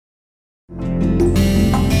Welcome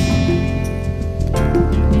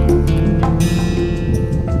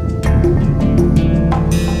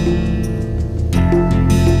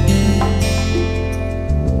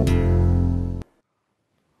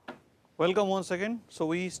once again. So,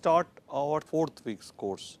 we start our 4th week's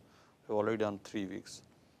course. We have already done 3 weeks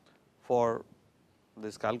for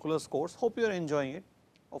this calculus course. Hope you are enjoying it.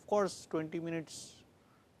 Of course, 20 minutes,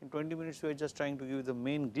 in 20 minutes we are just trying to give you the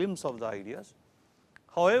main glimpse of the ideas.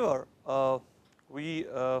 However,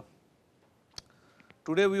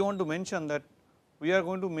 today we want to mention that we are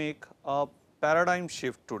going to make a paradigm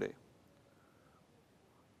shift today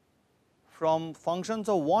from functions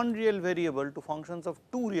of one real variable to functions of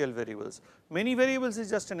 2 real variables. Many variables is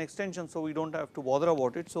just an extension, so we do not have to bother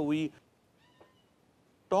about it. So, we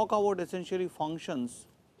talk about essentially functions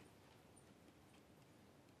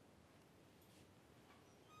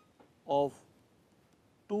of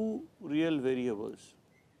 2 real variables.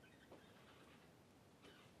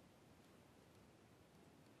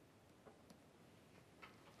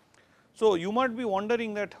 So, you might be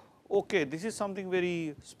wondering that okay, this is something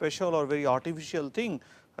very special or very artificial thing,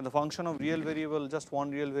 and the function of real variable, just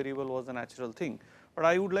one real variable was a natural thing. But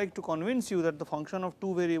I would like to convince you that the function of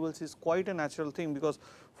 2 variables is quite a natural thing, because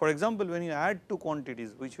for example, when you add 2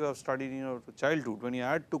 quantities which you have studied in your childhood, when you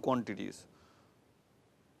add 2 quantities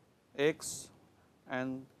x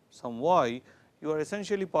and some y, you are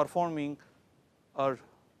essentially performing a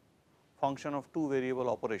function of 2 variable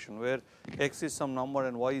operation, where x is some number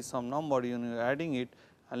and y is some number, you are adding it,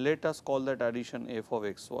 and let us call that addition f of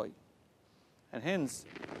x y, and hence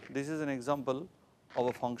this is an example of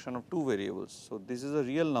a function of 2 variables. So, this is a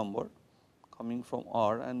real number coming from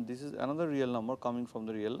R, and this is another real number coming from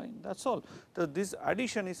the real line, that is all. So, this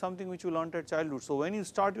addition is something which you learnt at childhood. So, when you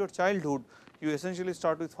start your childhood, you essentially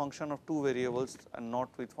start with function of 2 variables and not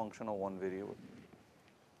with function of 1 variable.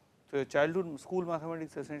 So, your childhood school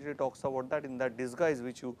mathematics essentially talks about that in that disguise,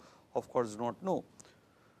 which you of course do not know.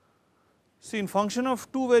 See, in function of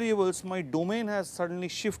 2 variables, my domain has suddenly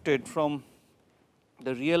shifted from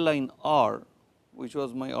the real line R, which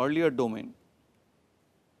was my earlier domain,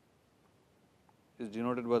 is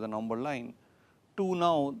denoted by the number line, to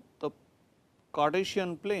now the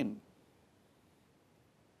Cartesian plane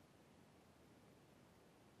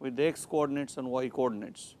with the x coordinates and y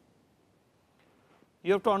coordinates.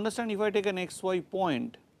 You have to understand, if I take an xy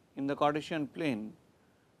point in the Cartesian plane,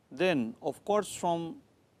 then of course from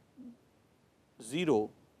 0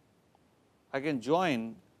 I can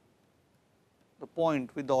join the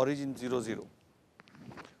point with the origin 0 0.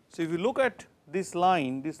 So, if you look at this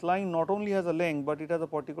line not only has a length, but it has a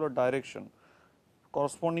particular direction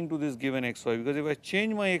corresponding to this given xy, because if I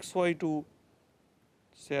change my xy to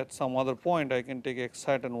say at some other point, I can take x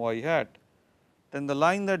hat and y hat, then the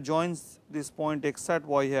line that joins this point x hat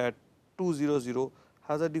y hat 2 0 0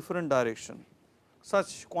 has a different direction.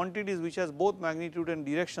 Such quantities which has both magnitude and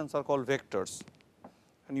directions are called vectors,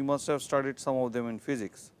 and you must have studied some of them in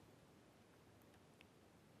physics.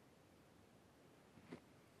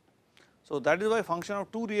 So, that is why function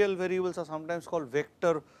of 2 real variables are sometimes called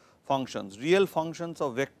vector functions, real functions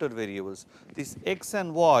of vector variables. This x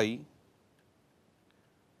and y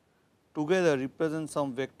together represent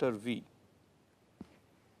some vector v.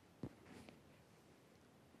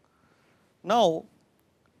 Now,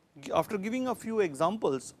 after giving a few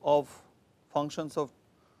examples of functions of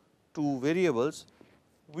 2 variables,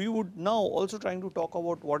 we would now also trying to talk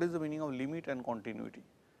about what is the meaning of limit and continuity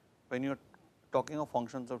when you are talking of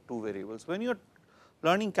functions of 2 variables. When you are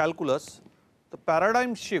learning calculus, the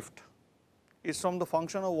paradigm shift is from the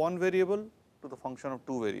function of 1 variable to the function of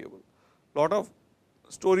 2 variable. Lot of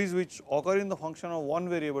stories which occur in the function of 1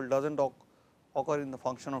 variable does not occur in the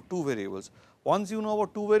function of 2 variables. Once you know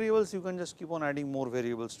about 2 variables, you can just keep on adding more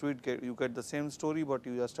variables to it, you get the same story, but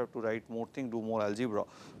you just have to write more thing, do more algebra.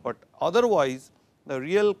 But otherwise, the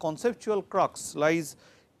real conceptual crux lies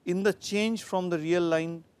in the change from the real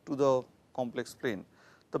line to the complex plane.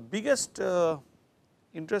 The biggest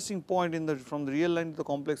interesting point in the from the real line to the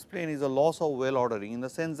complex plane is the loss of well ordering, in the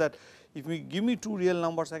sense that if you give me 2 real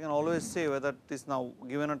numbers, I can always say whether this now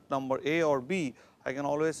given a number A or B, I can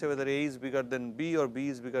always say whether A is bigger than B or B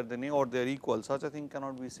is bigger than A, or they are equal. Such a thing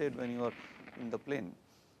cannot be said when you are in the plane.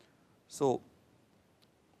 So,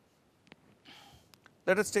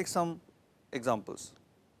 let us take some examples.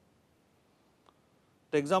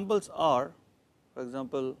 The examples are, for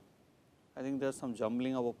example, I think there is some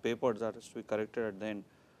jumbling of papers that has to be corrected at the end,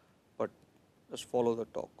 but just follow the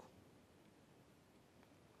talk.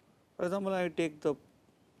 For example, I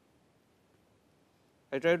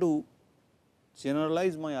try to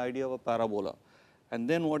generalize my idea of a parabola, and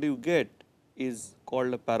then what you get is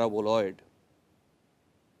called a paraboloid.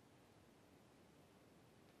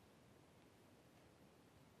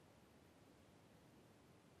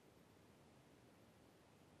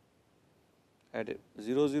 At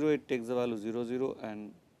 0 0 it takes the value 0 0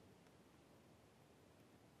 and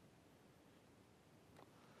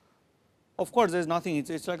of course, there is nothing, it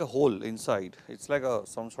is like a hole inside, it is like a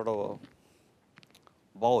some sort of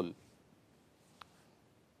a bowl.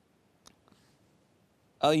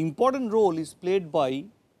 An important role is played by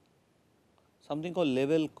something called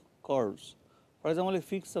level curves. For example, I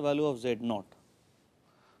fix the value of z naught.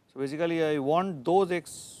 So, basically I want those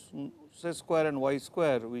x square and y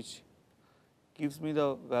square which gives me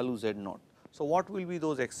the value z naught. So, what will be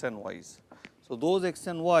those x and y's? So, those x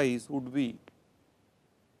and y's would be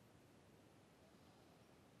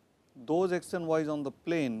those x and y's on the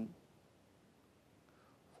plane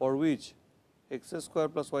for which x square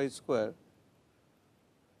plus y square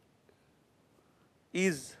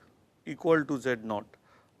is equal to z naught,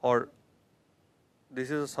 or this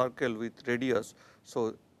is a circle with radius.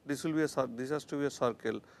 So, this will be a this has to be a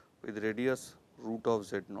circle with radius root of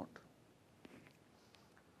z naught.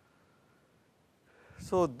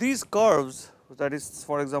 So, these curves, that is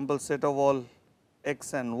for example, set of all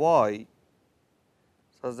x and y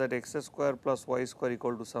such that x square plus y square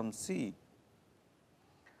equal to some c,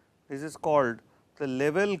 this is called the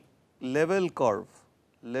level curve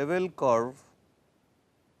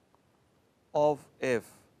of f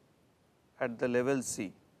at the level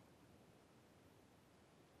c.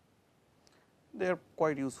 They are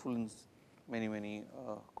quite useful in many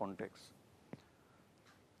contexts.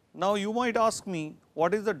 Now, you might ask me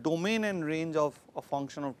what is the domain and range of a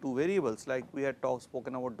function of two variables, like we had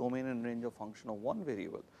spoken about domain and range of function of one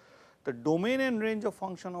variable. The domain and range of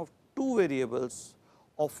function of two variables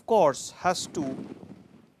of course has to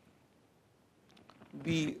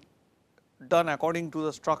be done according to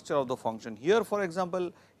the structure of the function. Here for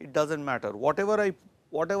example, it does not matter, whatever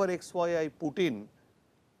x y I put in,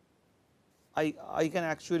 I can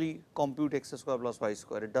actually compute x square plus y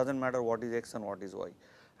square, it does not matter what is x and what is y,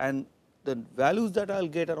 and the values that I will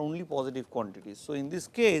get are only positive quantities. So, in this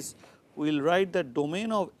case we will write that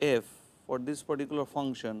domain of f for this particular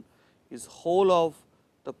function is whole of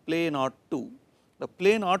the plane R2. The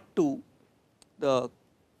plane R2, the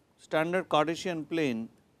standard Cartesian plane,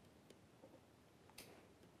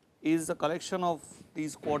 is the collection of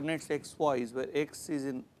these coordinates x y's, where x is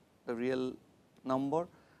in the real number,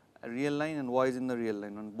 a real line, and y is in the real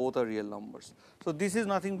line, and both are real numbers. So, this is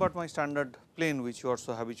nothing but my standard plane which you are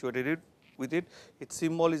so habituated with it. Its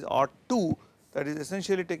symbol is R2, that is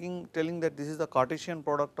essentially telling that this is the Cartesian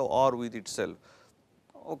product of R with itself.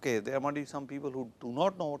 Okay, there might be some people who do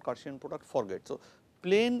not know what Cartesian product, forget. So,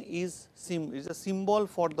 plane is a symbol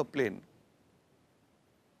for the plane.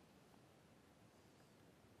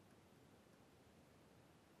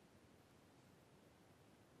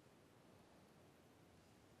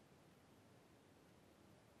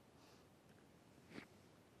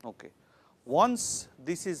 Okay. Once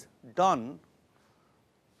this is done,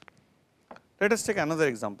 let us take another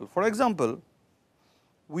example. For example,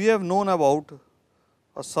 we have known about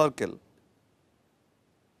a circle.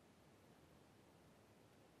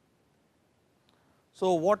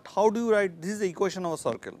 So, how do you write, this is the equation of a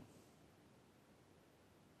circle.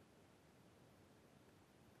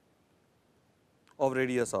 Of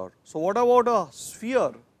radius r. So, what about a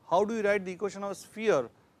sphere? How do you write the equation of a sphere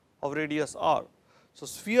of radius r? So,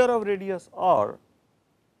 sphere of radius r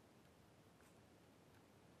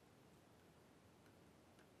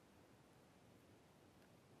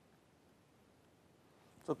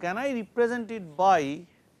so can I represent it by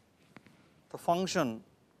the function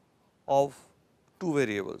of two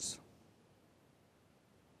variables?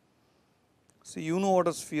 See, you know what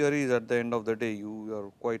a sphere is at the end of the day, you are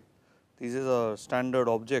quite, this is a standard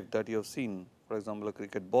object that you have seen, for example, a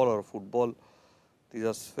cricket ball or a football. These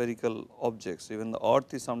are spherical objects. Even the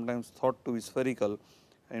earth is sometimes thought to be spherical,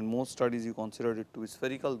 and in most studies you consider it to be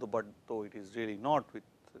spherical, but though it is really not.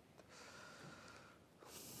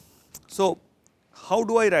 So, how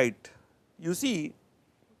do I write? You see,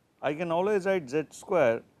 I can always write z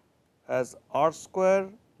square as r square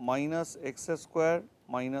minus x square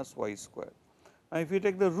minus y square. Now, if you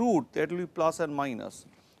take the root, that will be plus and minus.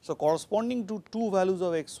 So, corresponding to two values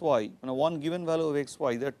of x y, one given value of x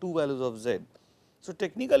y, there are two values of z. So,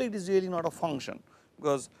 technically it is really not a function,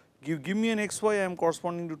 because give me an x y, I am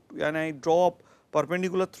corresponding to, and I draw up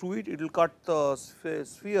perpendicular through it, it will cut the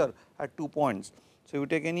sphere at 2 points. So, if you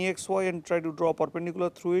take any x y and try to draw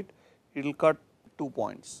perpendicular through it, it will cut 2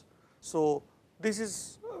 points. So, this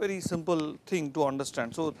is very simple thing to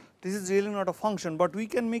understand. So, this is really not a function, but we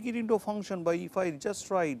can make it into a function by if I just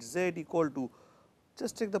write z equal to,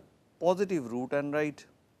 just take the positive root and write.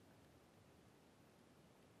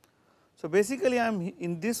 So, basically I am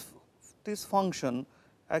in this function,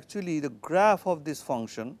 actually the graph of this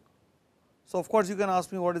function. So, of course, you can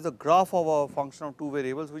ask me what is the graph of a function of two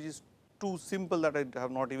variables, which is too simple that I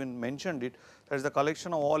have not even mentioned it. That is the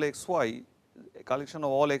collection of all x y, collection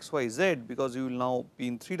of all x y z, because you will now be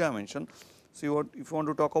in 3 dimension. So, if you want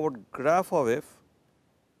to talk about graph of f,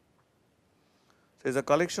 so it is a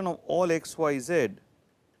collection of all x y z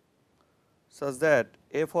such that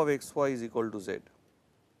f of x y is equal to z.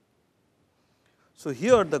 So,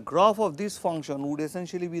 here the graph of this function would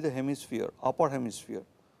essentially be the hemisphere, upper hemisphere,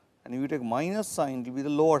 and if you take minus sign it will be the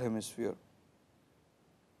lower hemisphere,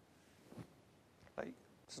 right,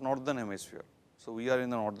 it is northern hemisphere. So, we are in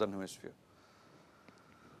the northern hemisphere.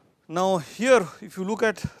 Now, here if you look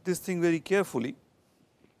at this thing very carefully,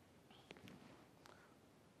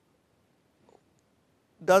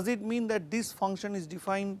 does it mean that this function is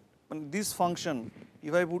defined, this function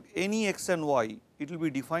if I put any x and y it will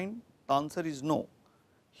be defined? The answer is no.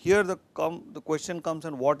 Here the question comes,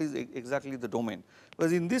 and what is exactly the domain,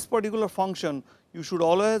 because in this particular function you should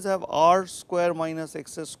always have r square minus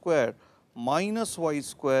x square minus y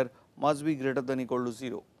square must be greater than equal to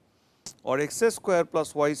 0, or x square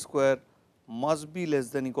plus y square must be less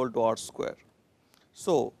than equal to r square.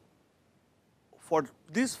 So, for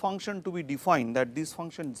this function to be defined, that this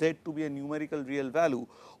function z to be a numerical real value,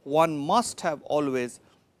 one must have always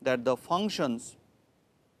that the functions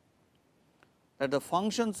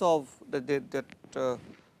of the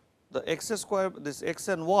x square, this x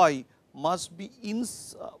and y must be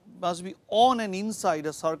on and inside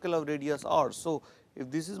a circle of radius r. So, if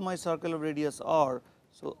this is my circle of radius r,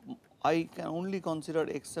 so I can only consider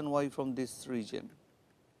x and y from this region.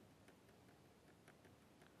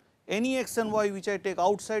 Any x and y which I take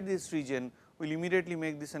outside this region will immediately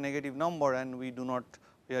make this a negative number, and we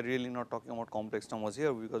are really not talking about complex numbers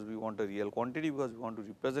here, because we want a real quantity, because we want to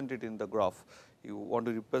represent it in the graph. You want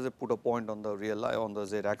to put a point on the real line on the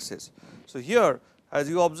z axis. So, here as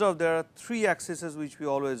you observe there are 3 axes which we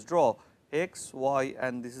always draw, x, y,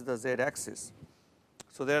 and this is the z axis.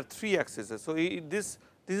 So, there are 3 axes. So, this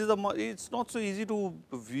is it is not so easy to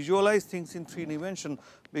visualize things in 3 dimension,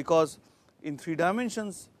 because in 3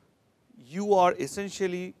 dimensions you are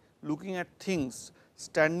essentially looking at things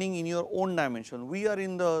standing in your own dimension. We are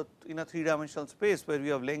in a 3 dimensional space where we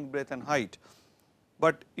have length, breadth and height,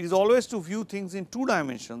 but it is always to view things in 2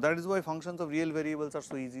 dimensions. That is why functions of real variables are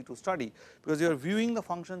so easy to study, because you are viewing the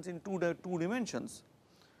functions in 2 dimensions,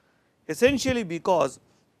 essentially because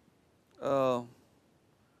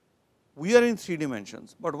we are in 3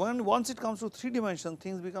 dimensions, but once it comes to 3 dimensions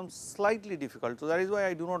things become slightly difficult. So, that is why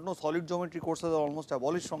I do not know, solid geometry courses are almost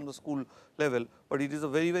abolished from the school level, but it is a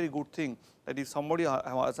very good thing that if somebody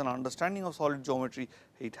has an understanding of solid geometry,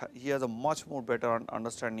 he has a much more better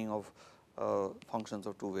understanding of functions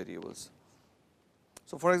of 2 variables.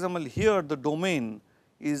 So, for example, here the domain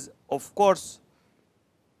is of course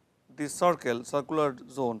this circular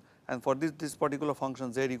zone, and for this particular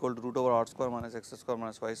function z equal to root over r square minus x square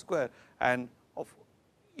minus y square, and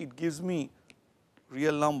it gives me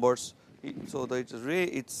real numbers. So,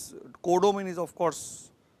 its codomain is of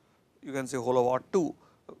course you can say whole of r2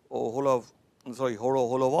 or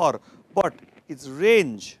whole of r, but its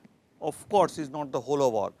range of course is not the whole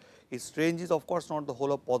of r. Its range is of course not the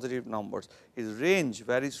whole of positive numbers. Its range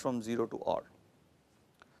varies from 0 to r.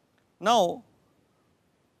 Now,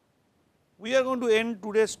 we are going to end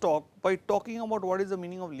today's talk by talking about what is the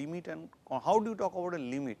meaning of limit and how do you talk about a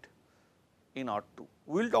limit in R2.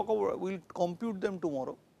 We will compute them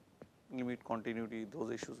tomorrow, limit, continuity,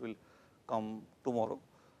 those issues will come tomorrow,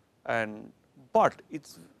 but it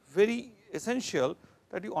is very essential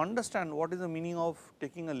that you understand what is the meaning of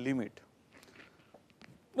taking a limit.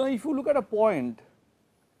 Now, if you look at a point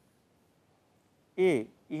A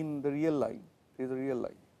in the real line, this is a real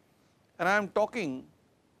line, and I am talking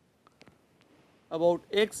about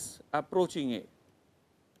x approaching A.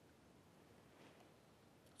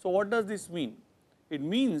 So, what does this mean? It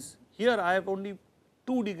means here I have only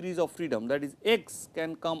 2 degrees of freedom, that is x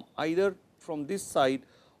can come either from this side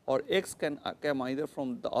or x can come either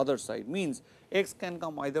from the other side, means x can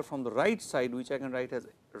come either from the right side, which I can write as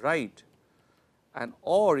right, and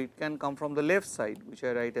or it can come from the left side, which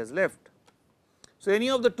I write as left. So, any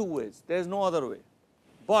of the 2 ways, there is no other way,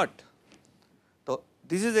 but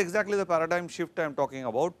this is exactly the paradigm shift I am talking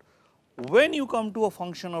about. When you come to a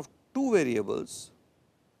function of 2 variables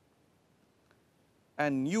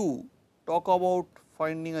and you talk about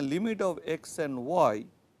finding a limit of x and y,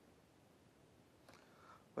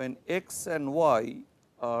 when x and y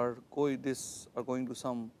are going to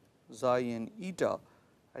some xi and eta,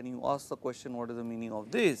 and you ask the question what is the meaning of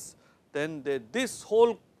this, then this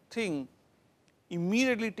whole thing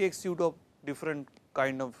immediately takes you to a different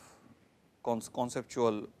kind of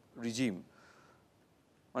conceptual regime.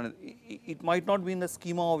 And it might not be in the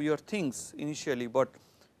schema of your things initially, but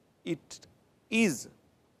it is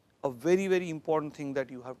a very important thing that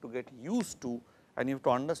you have to get used to, and you have to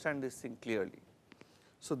understand this thing clearly.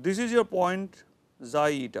 So, this is your point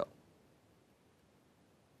xi eta,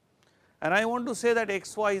 and I want to say that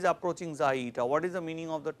x y is approaching xi eta. What is the meaning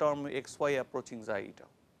of the term x y approaching xi eta?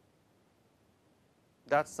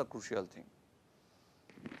 That is the crucial thing.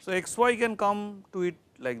 So, x y can come to it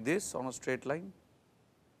like this on a straight line,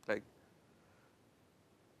 like,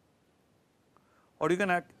 or you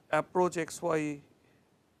can approach x y,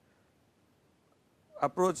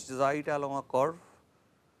 approach xi eta along a curve,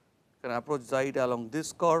 you can approach xi eta along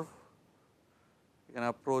this curve, you can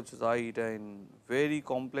approach xi eta in very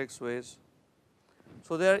complex ways.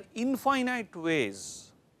 So, there are infinite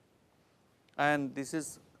ways, and this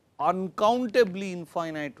is uncountably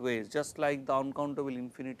infinite ways, just like the uncountable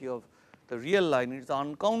infinity of the real line, it is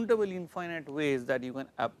uncountable infinite ways that you can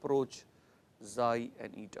approach xi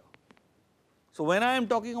and eta. So, when I am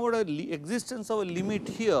talking about a existence of a limit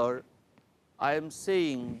here, I am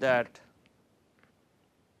saying that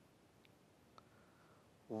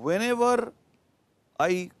whenever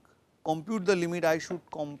I compute the limit, I should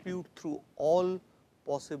compute through all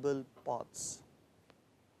possible paths.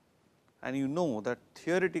 And you know that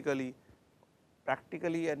theoretically,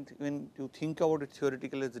 practically, and when you think about it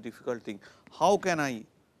theoretically, it is a difficult thing. How can I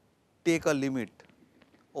take a limit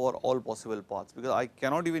over all possible paths? Because I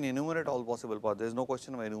cannot even enumerate all possible paths, there is no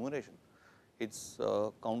question of enumeration, it is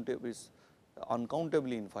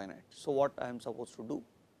uncountably infinite. So, what I am supposed to do?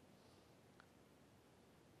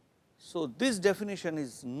 So, this definition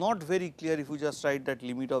is not very clear if you just write that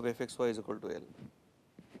limit of f x y is equal to L.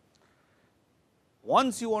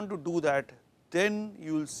 Once you want to do that, then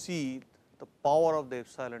you will see the power of the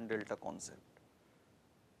epsilon delta concept.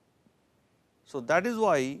 So, that is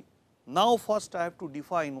why now first I have to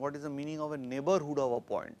define what is the meaning of a neighborhood of a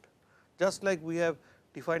point. Just like we have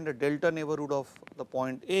defined a delta neighborhood of the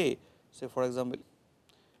point A, say for example,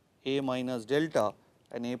 A minus delta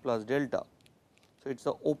and A plus delta. So, it is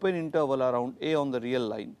the open interval around A on the real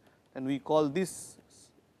line, and we call this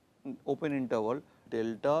open interval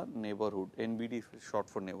delta neighborhood, NBD is short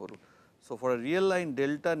for neighborhood. So, for a real line,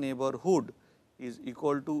 delta neighborhood is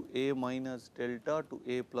equal to A minus delta to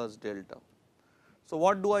A plus delta. So,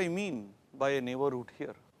 what do I mean by a neighborhood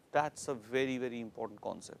here? That is a very important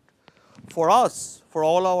concept. For us, for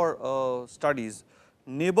all our studies,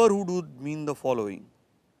 neighborhood would mean the following: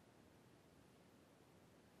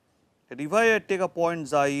 that if I take a point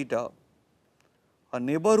xi eta, a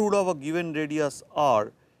neighborhood of a given radius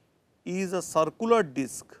r is a circular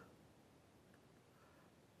disk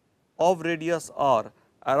of radius r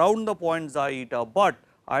around the point xi eta, but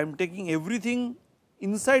I am taking everything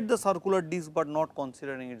inside the circular disk, but not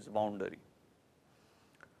considering its boundary.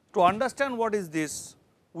 To understand what is this,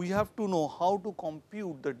 we have to know how to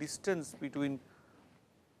compute the distance between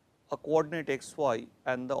a coordinate x y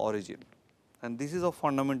and the origin, and this is of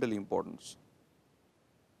fundamental importance.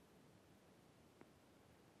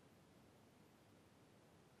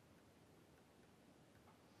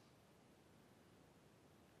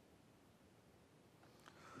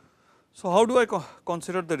 So, how do I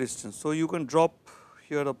consider the distance? So, you can drop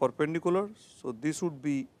here the perpendicular. So, this would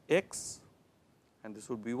be x and this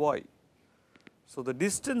would be y. So, the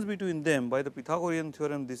distance between them by the Pythagorean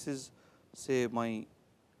theorem, this is say my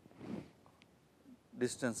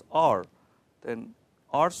distance r, then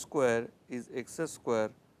r square is x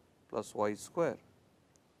square plus y square.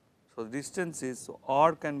 So, the distance is, so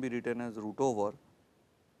r can be written as root over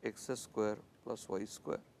x square plus y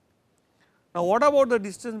square. Now, what about the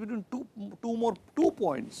distance between two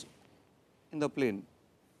points in the plane?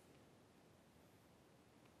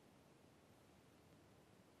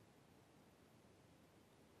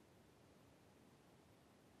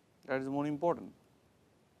 That is more important.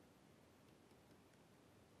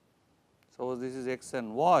 Suppose this is x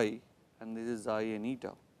and y and this is xi and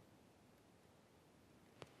eta.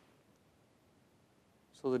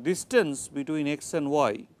 So, the distance between x and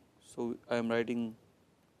y, so I am writing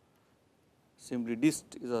simply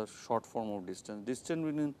dist is a short form of distance. Distance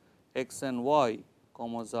between x and y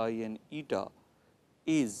comma xi and eta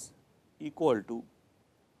is equal to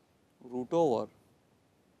root over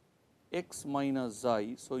x minus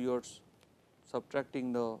xi. So, you are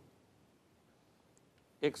subtracting the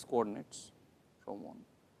x coordinates from 1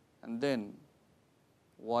 and then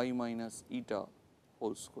y minus eta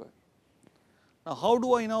whole square. Now, how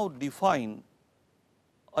do I now define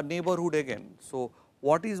a neighborhood again? So,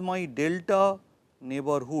 what is my delta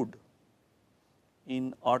neighborhood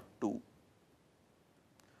in R2?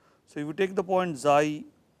 So, if you take the point xi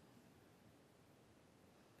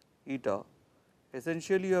eta,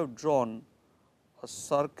 essentially you have drawn a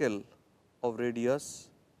circle of radius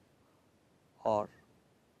r.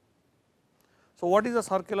 So, what is a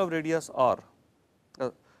circle of radius r?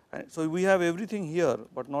 So, we have everything here,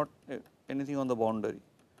 but not anything on the boundary.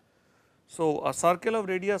 So, a circle of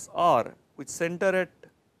radius r which center at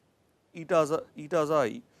xi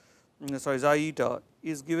eta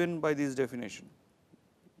is given by this definition,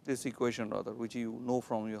 this equation rather, which you know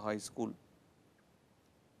from your high school.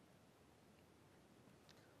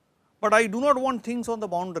 But I do not want things on the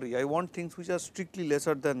boundary, I want things which are strictly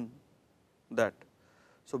lesser than that.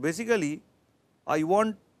 So, basically I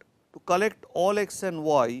want to collect all x and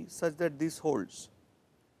y such that this holds.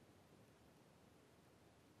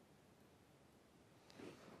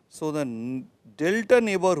 So, the delta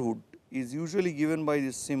neighborhood is usually given by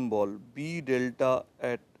this symbol B delta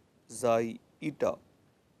at xi eta,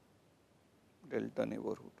 delta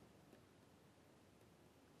neighborhood.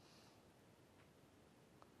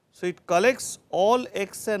 So, it collects all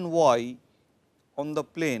x and y on the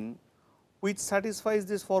plane which satisfies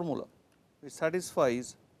this formula, which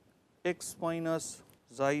satisfies x minus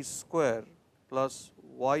xi square plus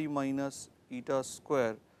y minus eta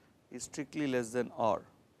square is strictly less than r,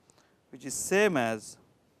 which is same as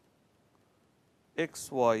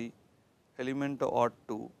x y element of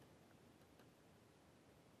R2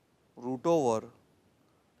 root over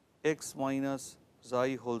x minus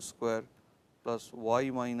xi whole square plus y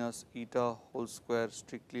minus eta whole square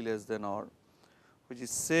strictly less than r, which is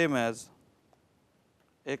same as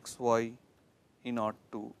x y in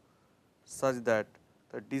R2 such that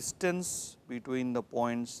the distance between the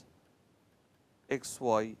points x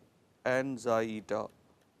y and xi eta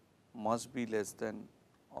must be less than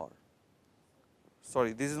r.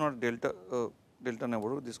 Sorry, this is not delta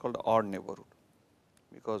neighborhood, this is called r neighborhood,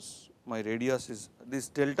 because my radius is this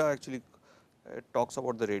delta actually talks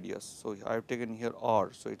about the radius. So, I have taken here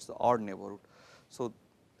r, so it is the r neighborhood. So,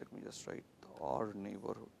 let me just write the r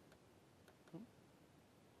neighborhood.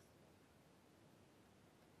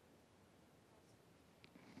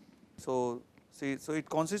 So, see, so it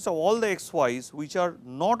consists of all the x y's which are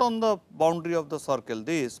not on the boundary of the circle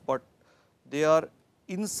this, but they are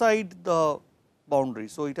inside the boundary.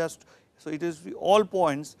 So, it has it is all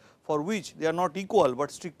points for which they are not equal, but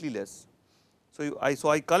strictly less. So,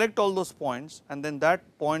 I collect all those points and then that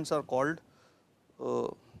points are called the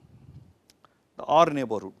r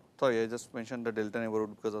neighborhood. Sorry, I just mentioned the delta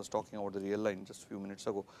neighborhood because I was talking about the real line just few minutes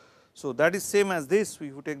ago. So, that is same as this if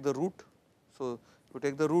you take the root. So, if you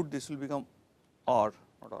take the root, this will become r,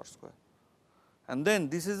 not r square, and then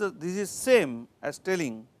this is same as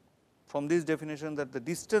telling from this definition that the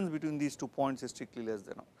distance between these 2 points is strictly less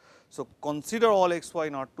than r. So, consider all x y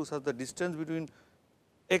in R2 such the distance between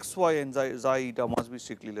x y and xi eta must be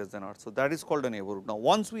strictly less than r. So, that is called a neighborhood. Now,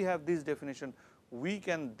 once we have this definition, we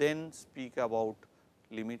can then speak about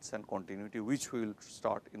limits and continuity, which we will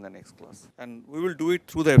start in the next class, and we will do it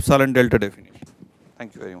through the epsilon delta definition.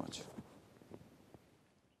 Thank you very much.